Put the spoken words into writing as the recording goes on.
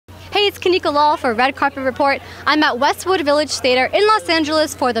Hey, it's Kanika Lal for Red Carpet Report. I'm at Westwood Village Theatre in Los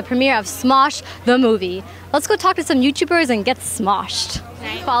Angeles for the premiere of Smosh, the movie. Let's go talk to some YouTubers and get smoshed.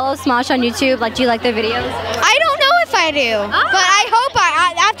 Nice. Follow Smosh on YouTube. Do you like their videos? I don't know if I do, but I hope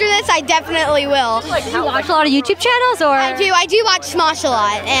after this I definitely will. Do you watch a lot of YouTube channels, or? I do watch Smosh a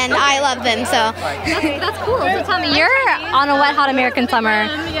lot, and I love them, so. That's cool. So tell me, you're on a Wet Hot American Summer,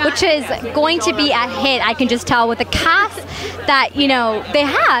 which is going to be a hit, I can just tell, with the cast that, you know, they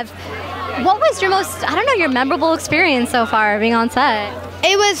have. What was your most, your memorable experience so far being on set?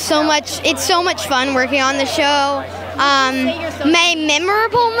 It was so much, it's so much fun working on the show. My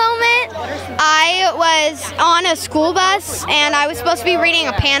memorable moment, I was on a school bus and I was supposed to be reading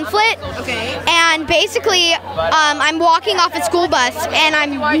a pamphlet. Okay. And basically, I'm walking off a school bus and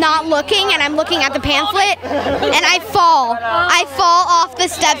I'm not looking and I'm looking at the pamphlet and I fall. I fall off the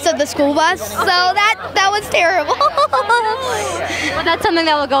steps of the school bus. So that was terrible. Well, that's something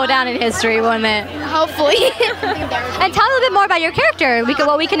that will go down in history, won't it? Hopefully. And tell a little bit more about your character.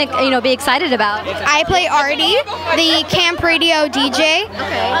 What we can be excited about. I play Artie, the camp radio DJ,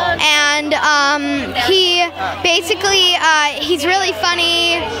 and he basically he's really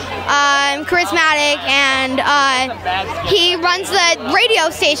funny, charismatic, and he runs the radio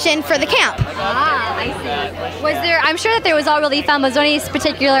station for the camp. Ah, I see. Was there? I'm sure that there was all really fun. Was there any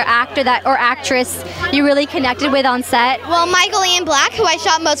particular actor or actress you really connected with on set? Well, Michael Ian Black, who I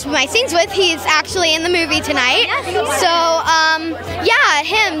shot most of my scenes with, he's actually in the movie tonight. So yeah,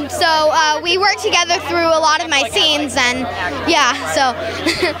 him. So we worked together through a lot of my scenes, and yeah, so.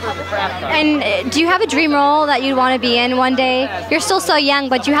 And do you have a dream role that you'd want to be in one day? You're still so young,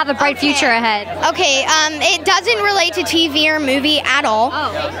 but you have a bright future ahead. Okay, it doesn't relate to TV or movie at all.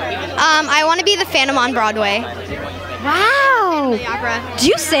 I want to be the Phantom on Broadway. Wow. Do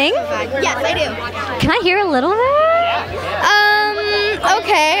you sing? Yes, I do. Can I hear a little bit?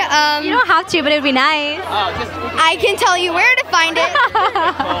 Okay. You don't have to, but it would be nice. I can tell you where to find it.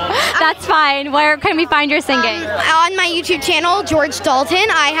 That's fine. Where can we find your singing? On my YouTube channel, George Dalton.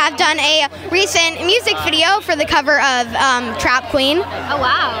 I have done a recent music video for the cover of Trap Queen. Oh,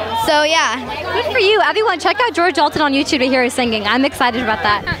 wow. So, yeah. Good for you. Everyone, check out George Dalton on YouTube to hear his singing. I'm excited about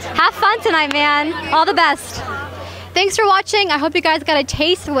that. Have fun tonight, man. All the best. Thanks for watching. I hope you guys got a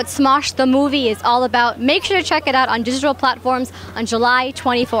taste of what Smosh the movie is all about. Make sure to check it out on digital platforms on July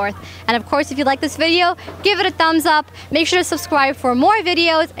 24th. And of course, if you like this video, give it a thumbs up. Make sure to subscribe for more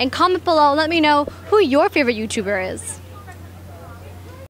videos and comment below. Let me know who your favorite YouTuber is.